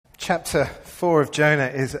Chapter 4 of Jonah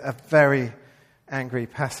is a very angry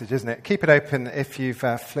passage, isn't it? Keep it open if you've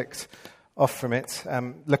flicked off from it.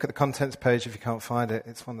 Look at the contents page if you can't find it.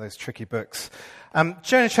 It's one of those tricky books.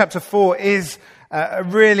 Jonah chapter 4 is a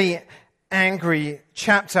really angry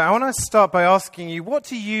chapter. I want to start by asking you, what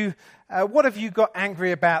have you got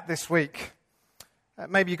angry about this week?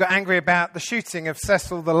 Maybe you got angry about the shooting of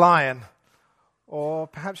Cecil the lion, or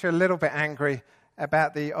perhaps you're a little bit angry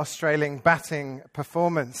about the Australian batting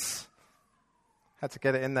performance. Had to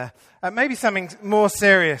get it in there. Maybe something more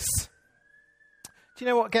serious. Do you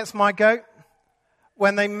know what gets my goat?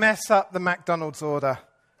 When they mess up the McDonald's order.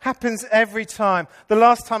 Happens every time. The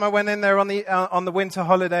last time I went in there on the winter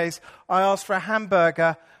holidays, I asked for a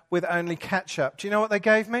hamburger with only ketchup. Do you know what they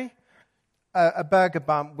gave me? A burger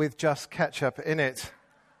bun with just ketchup in it.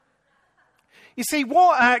 You see,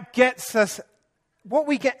 what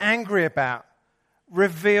we get angry about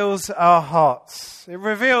reveals our hearts. It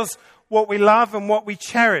reveals what we love and what we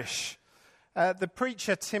cherish. The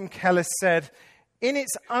preacher Tim Keller said, in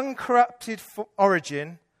its uncorrupted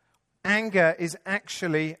origin, anger is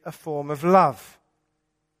actually a form of love.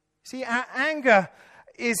 See, our anger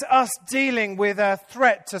is us dealing with a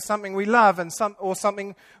threat to something we love or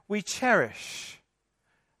something we cherish.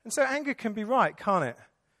 And so anger can be right, can't it?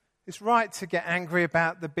 It's right to get angry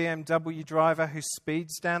about the BMW driver who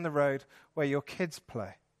speeds down the road where your kids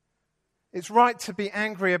play. It's right to be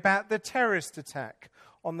angry about the terrorist attack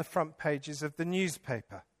on the front pages of the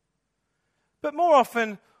newspaper. But more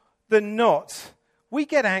often than not, we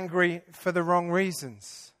get angry for the wrong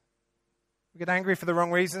reasons. We get angry for the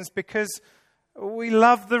wrong reasons because we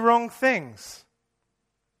love the wrong things.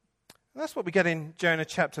 And that's what we get in Jonah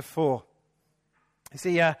chapter 4. You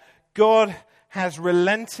see, God has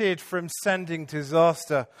relented from sending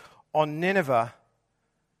disaster on Nineveh.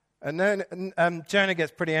 And then Jonah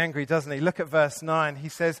gets pretty angry, doesn't he? Look at verse 9. He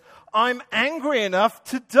says, I'm angry enough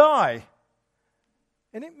to die.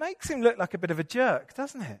 And it makes him look like a bit of a jerk,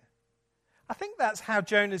 doesn't it? I think that's how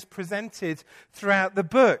Jonah's presented throughout the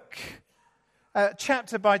book.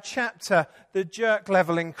 Chapter by chapter, the jerk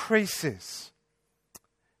level increases.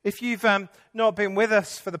 If you've not been with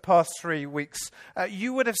us for the past 3 weeks,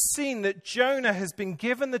 you would have seen that Jonah has been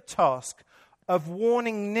given the task of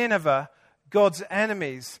warning Nineveh, God's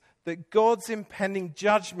enemies, that God's impending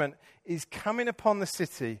judgment is coming upon the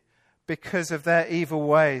city because of their evil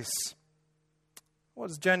ways. What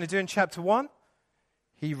does Jonah do in chapter 1?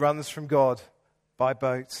 He runs from God by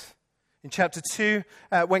boat. In chapter 2,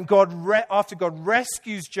 after God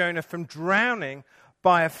rescues Jonah from drowning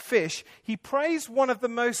by a fish, he prays one of the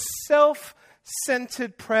most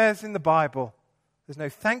self-centered prayers in the Bible. There's no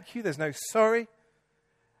thank you, there's no sorry.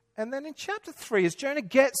 And then in chapter 3, as Jonah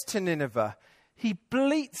gets to Nineveh, he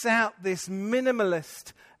bleats out this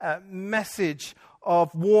minimalist message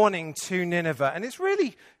of warning to Nineveh. And it's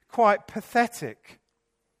really quite pathetic.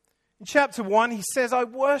 In chapter 1, he says, I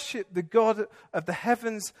worship the God of the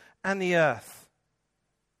heavens and the earth.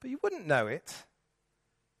 But you wouldn't know it.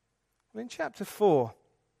 In chapter 4,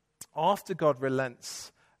 after God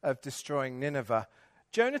relents of destroying Nineveh,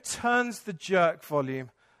 Jonah turns the jerk volume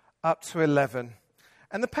up to 11.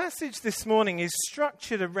 And the passage this morning is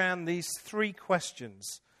structured around these 3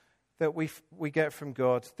 questions that we get from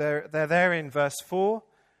God. They're there in verse 4,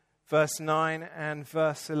 verse 9, and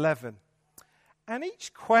verse 11. And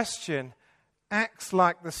each question acts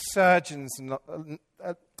like the surgeon's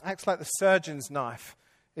knife,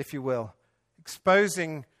 if you will,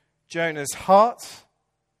 exposing Jonah's heart,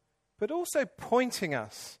 but also pointing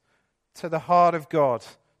us to the heart of God,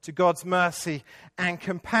 to God's mercy and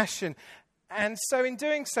compassion. And so in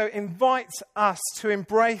doing so, invites us to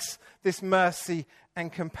embrace this mercy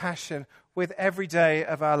and compassion with every day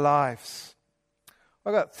of our lives.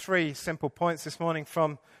 I've got 3 simple points this morning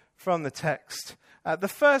from the text. The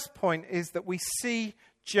first point is that we see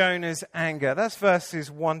Jonah's anger. That's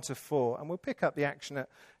verses 1 to 4. And we'll pick up the action at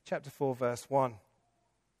chapter 4, verse 1.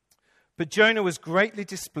 But Jonah was greatly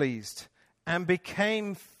displeased and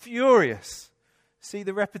became furious. See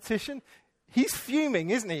the repetition? He's fuming,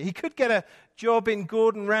 isn't he? He could get a job in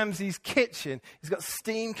Gordon Ramsay's kitchen. He's got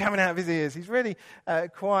steam coming out of his ears. He's really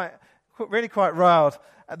quite riled.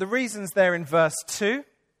 The reason's there in verse 2.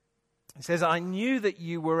 He says, I knew that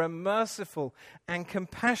you were a merciful and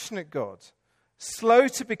compassionate God, slow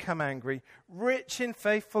to become angry, rich in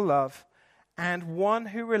faithful love, and one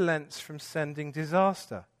who relents from sending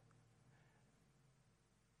disaster.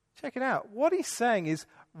 Check it out. What he's saying is,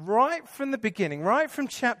 right from the beginning, right from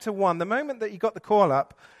chapter 1, the moment that he got the call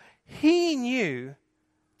up, he knew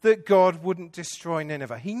that God wouldn't destroy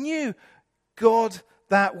Nineveh. He knew God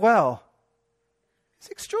that well. It's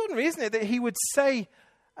extraordinary, isn't it, that he would say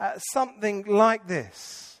something like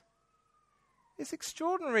this. It's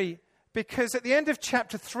extraordinary because at the end of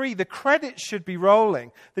chapter 3, the credits should be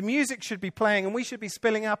rolling, the music should be playing, and we should be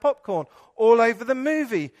spilling our popcorn all over the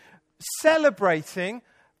movie, celebrating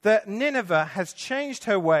that Nineveh has changed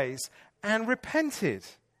her ways and repented.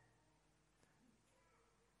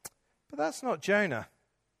 But that's not Jonah.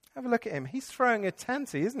 Have a look at him. He's throwing a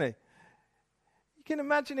tanty, isn't he? You can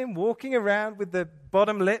imagine him walking around with the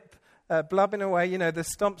bottom lip blubbing away, the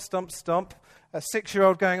stomp, stomp, stomp, a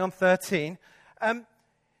 6-year-old going on 13. And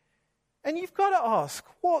you've got to ask,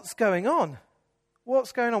 what's going on?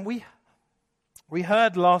 What's going on? We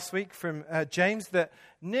heard last week from James that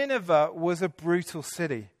Nineveh was a brutal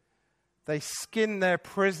city. They skinned their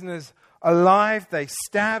prisoners alive, they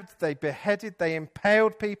stabbed, they beheaded, they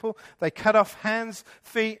impaled people, they cut off hands,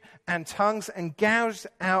 feet, and tongues, and gouged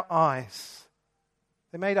out eyes.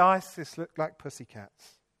 They made ISIS look like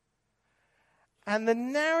pussycats. And the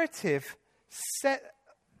narrative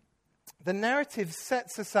does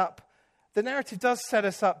set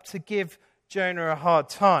us up to give Jonah a hard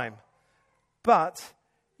time. But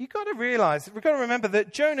we've got to remember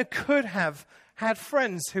that Jonah could have had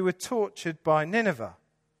friends who were tortured by Nineveh.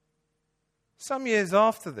 Some years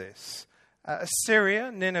after this,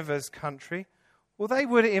 Assyria, Nineveh's country, they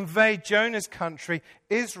would invade Jonah's country,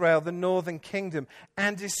 Israel, the northern kingdom,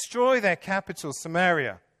 and destroy their capital,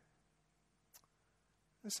 Samaria.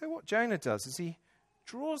 And so what Jonah does is he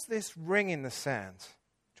draws this ring in the sand,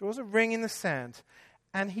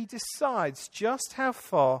 and he decides just how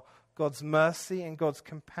far God's mercy and God's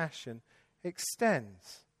compassion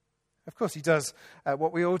extends. Of course, he does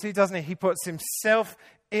what we all do, doesn't he? He puts himself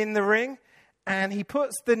in the ring, and he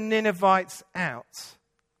puts the Ninevites out.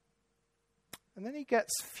 And then he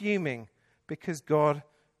gets fuming because God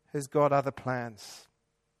has got other plans.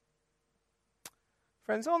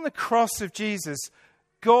 Friends, on the cross of Jesus,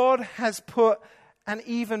 God has put an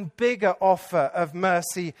even bigger offer of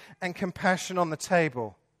mercy and compassion on the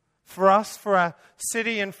table for us, for our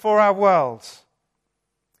city, and for our world.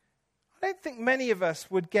 I don't think many of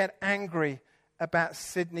us would get angry about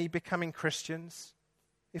Sydney becoming Christians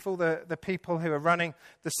if all the people who are running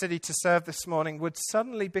the city to serve this morning would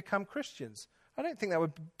suddenly become Christians. I don't think that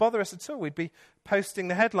would bother us at all. We'd be posting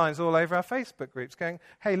the headlines all over our Facebook groups going,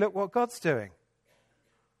 hey, look what God's doing.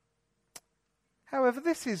 However,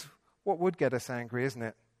 this is what would get us angry, isn't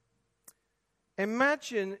it?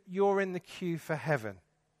 Imagine you're in the queue for heaven.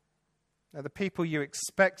 Now, the people you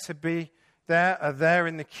expect to be there are there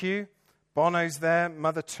in the queue. Bono's there,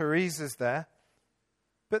 Mother Teresa's there.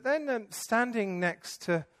 But then standing next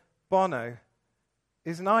to Bono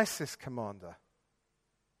is an ISIS commander.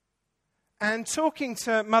 And talking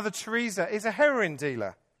to Mother Teresa is a heroin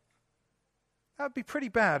dealer. That would be pretty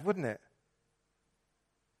bad, wouldn't it?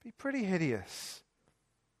 Be pretty hideous.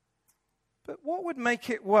 But what would make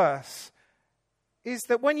it worse is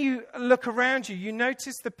that when you look around you, you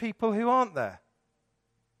notice the people who aren't there.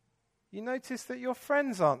 You notice that your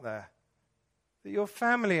friends aren't there, that your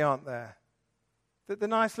family aren't there, that the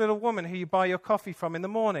nice little woman who you buy your coffee from in the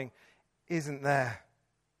morning isn't there.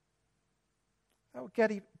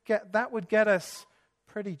 That would get us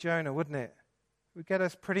pretty Jonah, wouldn't it? It would get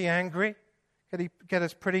us pretty angry, get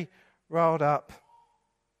us pretty riled up.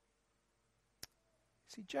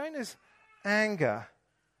 See, Jonah's anger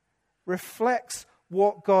reflects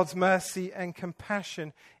what God's mercy and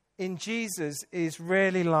compassion in Jesus is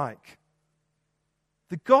really like.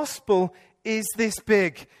 The gospel is this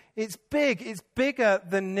big. It's big. It's bigger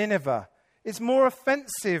than Nineveh. It's more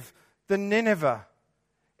offensive than Nineveh.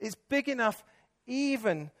 It's big enough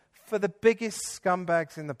even for the biggest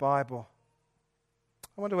scumbags in the Bible.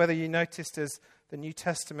 I wonder whether you noticed as the New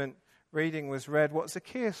Testament reading was read what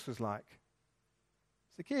Zacchaeus was like.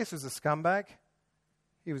 Zacchaeus was a scumbag.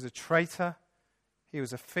 He was a traitor. He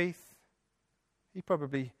was a thief. He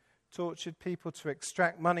probably tortured people to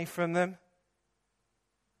extract money from them.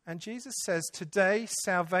 And Jesus says, today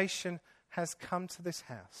salvation has come to this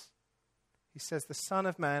house. He says the Son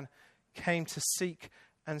of Man came to seek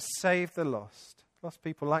and save the lost. Lost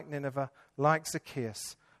people like Nineveh, like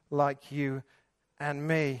Zacchaeus, like you and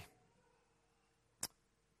me.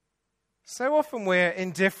 So often we're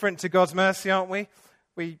indifferent to God's mercy, aren't we?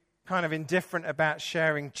 We're kind of indifferent about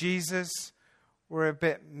sharing Jesus. We're a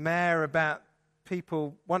bit meh about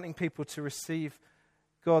wanting people to receive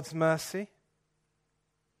God's mercy.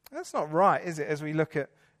 That's not right, is it, as we look at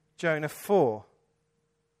Jonah 4?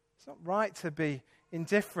 It's not right to be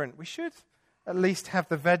indifferent. We should at least have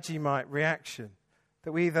the Vegemite reaction,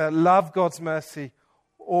 that we either love God's mercy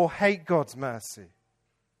or hate God's mercy.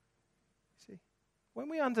 See, When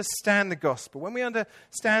we understand the gospel, when we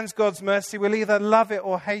understand God's mercy, we'll either love it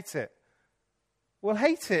or hate it. We'll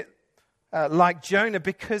hate it like Jonah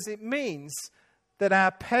because it means that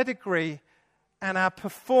our pedigree and our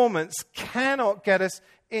performance cannot get us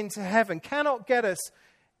into heaven, cannot get us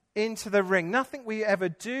into the ring. Nothing we ever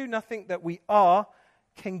do, nothing that we are,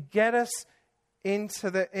 can get us into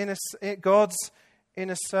God's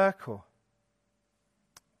inner circle.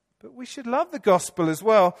 But we should love the gospel as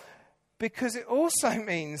well, because it also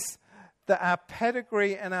means that our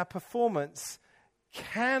pedigree and our performance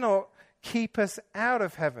cannot keep us out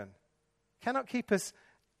of heaven, cannot keep us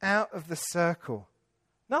out of the circle.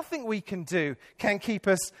 Nothing we can do can keep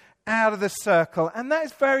us out of the circle, and that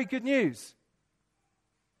is very good news.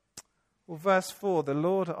 Well, verse 4, the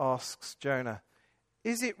Lord asks Jonah,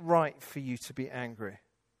 "Is it right for you to be angry?"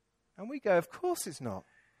 And we go, "Of course it's not.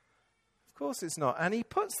 Of course it's not." And he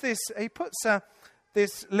puts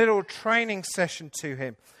this little training session to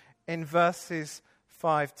him in verses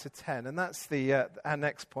 5 to 10. And that's our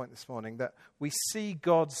next point this morning, that we see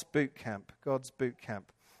God's bootcamp. God's bootcamp.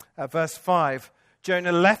 Verse 5,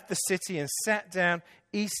 Jonah left the city and sat down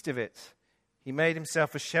east of it. He made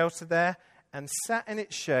himself a shelter there and sat in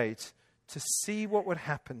its shade to see what would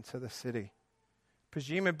happen to the city.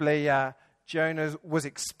 Presumably, Jonah was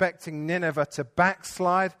expecting Nineveh to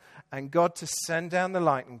backslide and God to send down the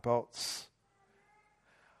lightning bolts.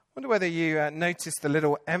 I wonder whether you noticed the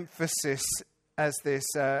little emphasis as this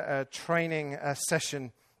training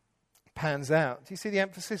session pans out. Do you see the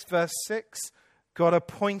emphasis? Verse 6, God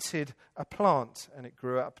appointed a plant and it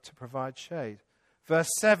grew up to provide shade. Verse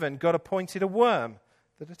 7, God appointed a worm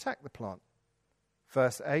that attacked the plant.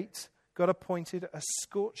 Verse 8, God appointed a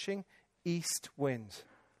scorching east wind.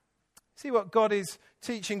 See what God is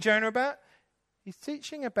teaching Jonah about? He's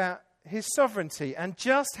teaching about his sovereignty and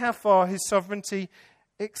just how far his sovereignty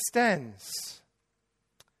extends.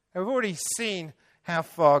 Now, we've already seen how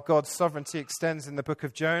far God's sovereignty extends in the book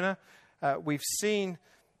of Jonah. We've seen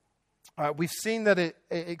that it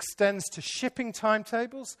extends to shipping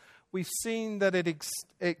timetables. We've seen that it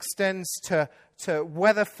extends to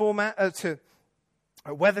weather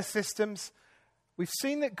weather systems. We've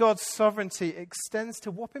seen that God's sovereignty extends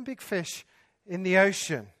to whopping big fish in the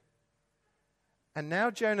ocean. And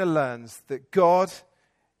now Jonah learns that God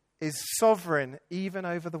is sovereign even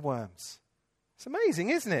over the worms. It's amazing,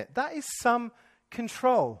 isn't it? That is some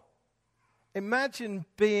control. Imagine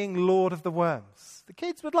being Lord of the worms. The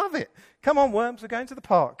kids would love it. Come on, worms, we're going to the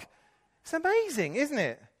park. It's amazing, isn't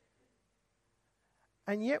it?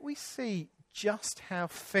 And yet we see just how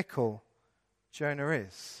fickle Jonah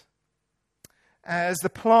is. As the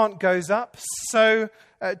plant goes up, so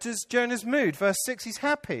does Jonah's mood. Verse 6, he's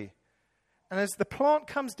happy. And as the plant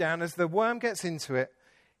comes down, as the worm gets into it,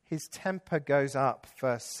 his temper goes up.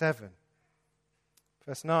 Verse 7.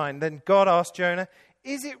 Verse 9, then God asked Jonah,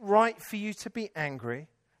 "Is it right for you to be angry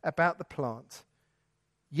about the plant?"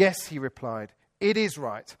 "Yes," he replied, "it is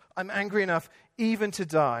right. I'm angry enough even to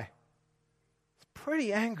die." It's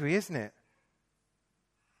pretty angry, isn't it?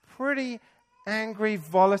 Pretty angry,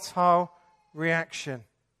 volatile reaction.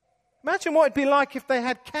 Imagine what it'd be like if they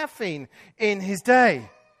had caffeine in his day.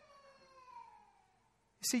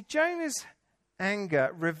 You see, Jonah's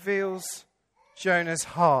anger reveals Jonah's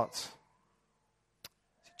heart.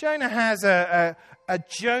 Jonah has a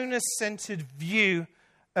Jonah-centered view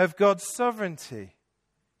of God's sovereignty.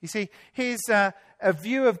 You see, his a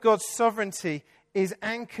view of God's sovereignty is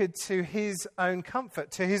anchored to his own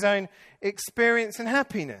comfort, to his own experience and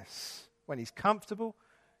happiness. When he's comfortable,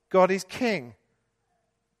 God is king.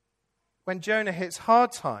 When Jonah hits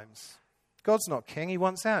hard times, God's not king, he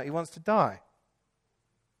wants out, he wants to die.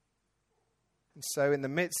 And so in the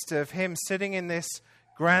midst of him sitting in this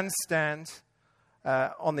grandstand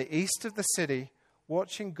on the east of the city,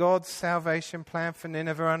 watching God's salvation plan for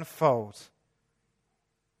Nineveh unfold,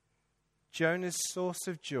 Jonah's source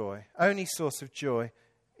of joy, only source of joy,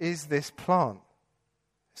 is this plant.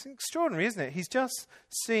 It's extraordinary, isn't it? He's just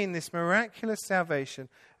seen this miraculous salvation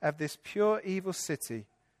of this pure evil city,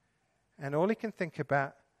 and all he can think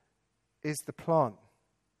about is the plant.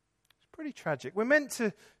 It's pretty tragic. We're meant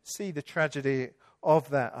to see the tragedy of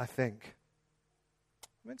that, I think.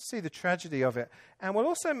 We're meant to see the tragedy of it. And we're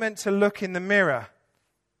also meant to look in the mirror.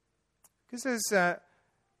 Because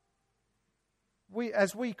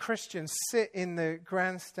as we Christians sit in the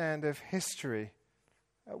grandstand of history,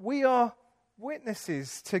 we are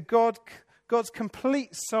witnesses to God's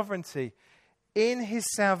complete sovereignty in his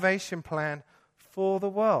salvation plan for the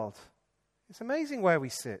world. It's amazing where we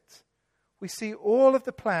sit. We see all of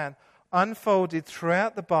the plan unfolded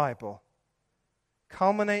throughout the Bible,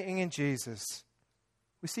 culminating in Jesus,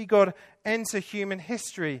 We see God enter human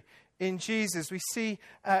history in Jesus. We see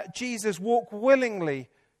Jesus walk willingly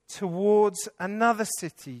towards another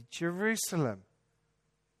city, Jerusalem.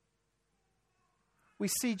 We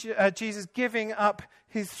see Jesus giving up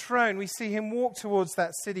his throne. We see him walk towards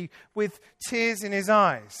that city with tears in his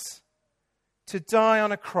eyes to die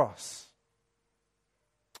on a cross.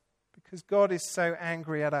 Because God is so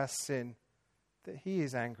angry at our sin that he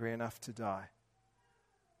is angry enough to die.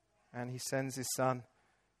 And he sends his Son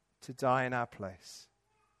to die in our place,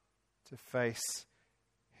 to face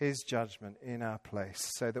his judgment in our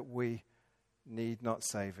place, so that we need not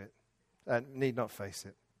face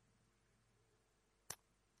it.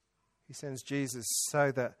 He sends Jesus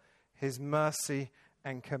so that his mercy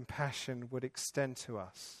and compassion would extend to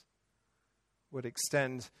us, would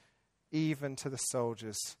extend even to the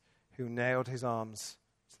soldiers who nailed his arms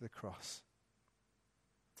to the cross.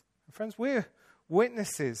 And friends, we're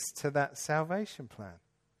witnesses to that salvation plan.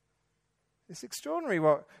 It's extraordinary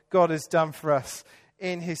what God has done for us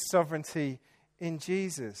in his sovereignty in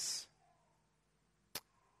Jesus.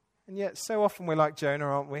 And yet so often we're like Jonah,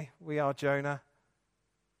 aren't we? We are Jonah.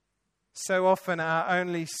 So often our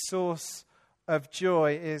only source of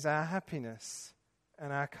joy is our happiness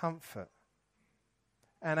and our comfort.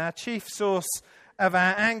 And our chief source of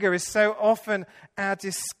our anger is so often our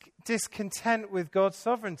discontent with God's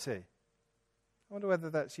sovereignty. I wonder whether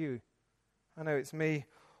that's you. I know it's me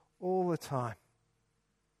all the time.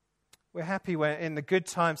 We're happy when in the good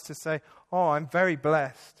times to say, oh, I'm very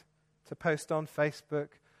blessed, to post on Facebook,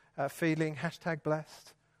 feeling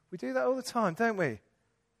 #blessed. We do that all the time, don't we?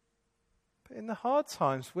 But in the hard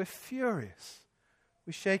times, we're furious.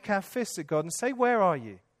 We shake our fists at God and say, where are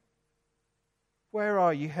you? Where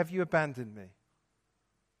are you? Have you abandoned me?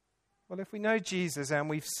 Well, if we know Jesus and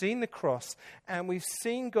we've seen the cross and we've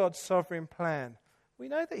seen God's sovereign plan, we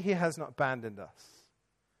know that he has not abandoned us.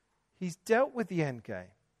 He's dealt with the end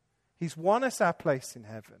game. He's won us our place in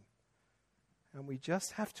heaven. And we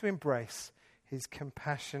just have to embrace his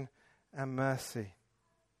compassion and mercy.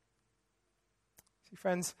 See,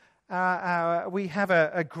 friends, we have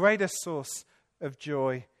a greater source of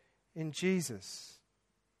joy in Jesus.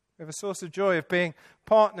 We have a source of joy of being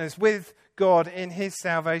partners with God in his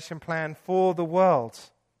salvation plan for the world.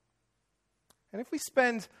 And if we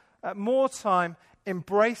spend more time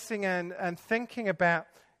embracing and thinking about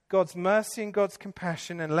God's mercy and God's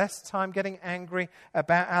compassion and less time getting angry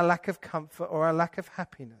about our lack of comfort or our lack of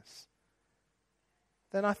happiness,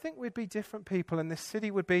 then I think we'd be different people and this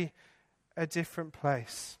city would be a different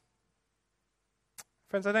place.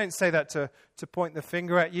 Friends, I don't say that to point the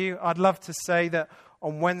finger at you. I'd love to say that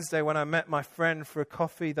on Wednesday when I met my friend for a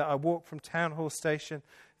coffee that I walked from Town Hall Station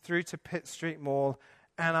through to Pitt Street Mall,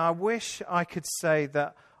 and I wish I could say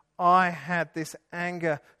that I had this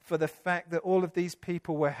anger for the fact that all of these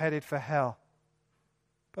people were headed for hell.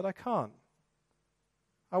 But I can't.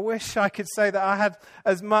 I wish I could say that I had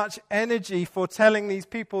as much energy for telling these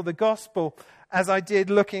people the gospel as I did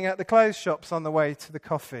looking at the clothes shops on the way to the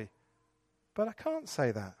coffee. But I can't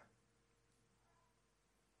say that.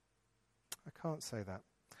 I can't say that.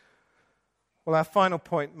 Well, our final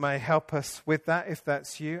point may help us with that if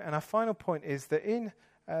that's you. And our final point is that in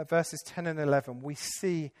verses 10 and 11, we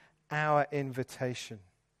see our invitation.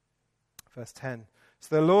 Verse 10.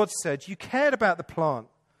 So the Lord said, you cared about the plant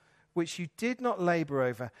which you did not labor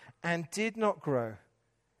over and did not grow.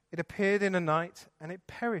 It appeared in a night and it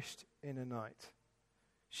perished in a night.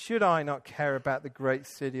 Should I not care about the great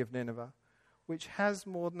city of Nineveh, which has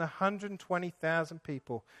more than 120,000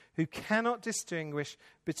 people who cannot distinguish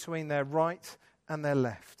between their right and their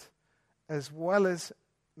left, as well as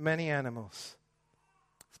many animals?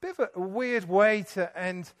 It's a bit of a weird way to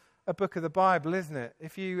end a book of the Bible, isn't it?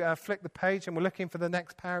 If you flick the page and we're looking for the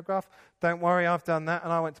next paragraph, don't worry, I've done that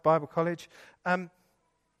and I went to Bible college.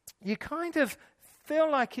 You kind of feel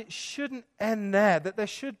like it shouldn't end there, that there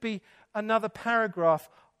should be another paragraph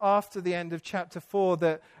after the end of chapter 4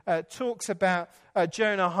 that talks about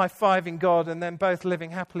Jonah high-fiving God and then both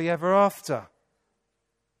living happily ever after.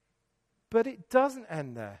 But it doesn't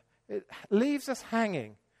end there. It leaves us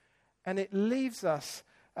hanging, and it leaves us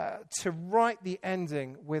to write the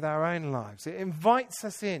ending with our own lives. It invites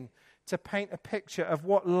us in to paint a picture of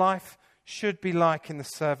what life should be like in the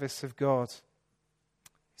service of God.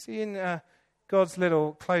 See, in God's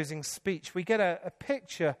little closing speech, we get a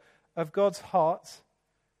picture of God's heart,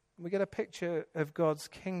 and we get a picture of God's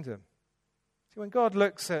kingdom. See, when God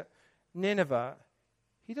looks at Nineveh,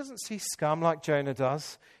 he doesn't see scum like Jonah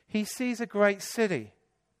does. He sees a great city.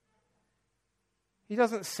 He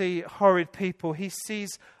doesn't see horrid people. He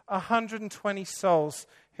sees 120 souls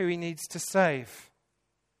who he needs to save.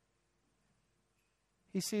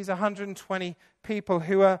 He sees 120 people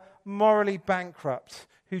who are morally bankrupt,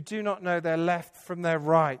 who do not know their left from their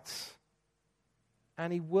right.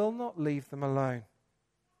 And he will not leave them alone.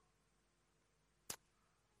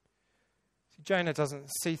 See, Jonah doesn't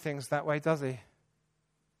see things that way, does he?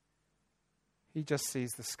 He just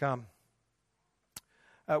sees the scum.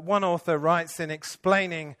 One author writes in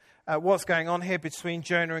explaining what's going on here between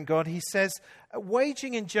Jonah and God, he says,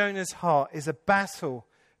 waging in Jonah's heart is a battle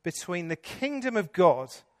between the kingdom of God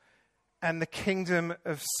and the kingdom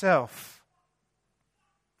of self.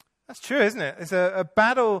 That's true, isn't it? It's a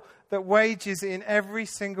battle that wages in every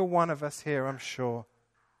single one of us here, I'm sure.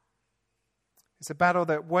 It's a battle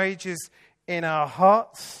that wages in our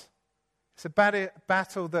hearts. It's a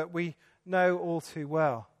battle that we know all too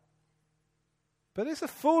well. But it's a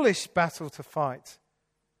foolish battle to fight.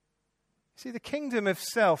 See, the kingdom of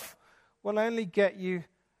self will only get you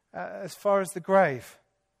as far as the grave.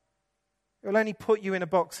 It will only put you in a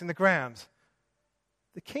box in the ground.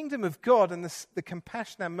 The kingdom of God and the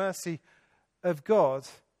compassion and mercy of God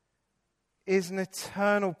is an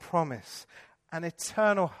eternal promise, an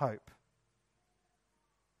eternal hope.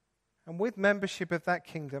 And with membership of that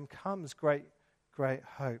kingdom comes great, great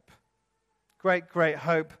hope. Great, great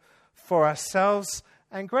hope for ourselves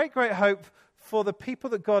and great, great hope for the people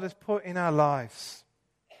that God has put in our lives.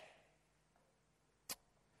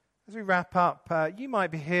 As we wrap up, you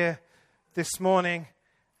might be here this morning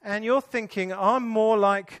and you're thinking, I'm more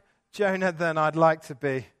like Jonah than I'd like to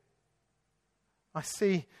be. I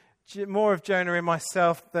see more of Jonah in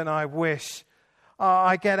myself than I wish.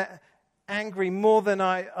 I get angry more than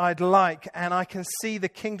I'd like, and I can see the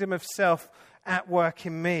kingdom of self at work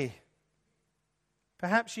in me.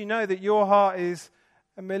 Perhaps you know that your heart is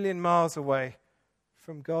a million miles away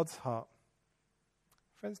from God's heart.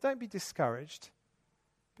 Friends, don't be discouraged,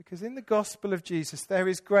 because in the gospel of Jesus there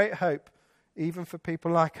is great hope even for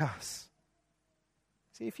people like us.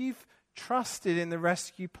 See, if you've trusted in the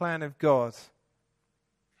rescue plan of God,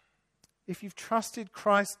 if you've trusted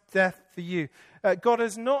Christ's death for you, God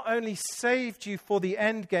has not only saved you for the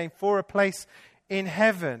end game, for a place in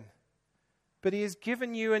heaven, but he has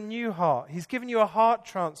given you a new heart. He's given you a heart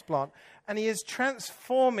transplant, and he is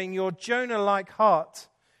transforming your Jonah-like heart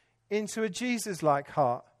into a Jesus-like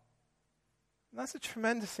heart. And that's a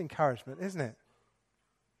tremendous encouragement, isn't it?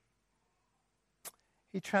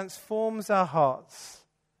 He transforms our hearts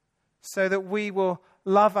so that we will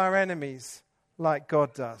love our enemies like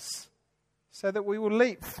God does, so that we will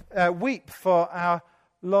weep for our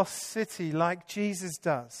lost city like Jesus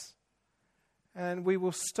does. And we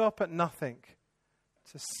will stop at nothing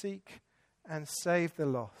to seek and save the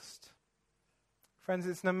lost. Friends,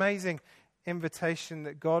 it's an amazing invitation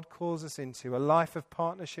that God calls us into, a life of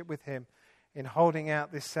partnership with him in holding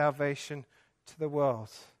out this salvation to the world.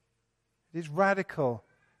 It is radical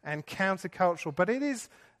and countercultural, but it is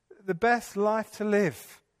the best life to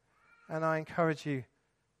live. And I encourage you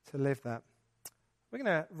to live that. We're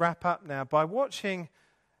going to wrap up now by watching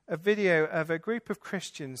a video of a group of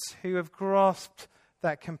Christians who have grasped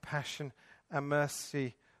that compassion and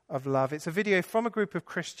mercy of love. It's a video from a group of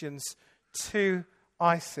Christians to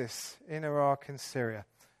ISIS in Iraq and Syria.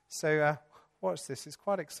 So watch this. It's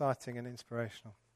quite exciting and inspirational.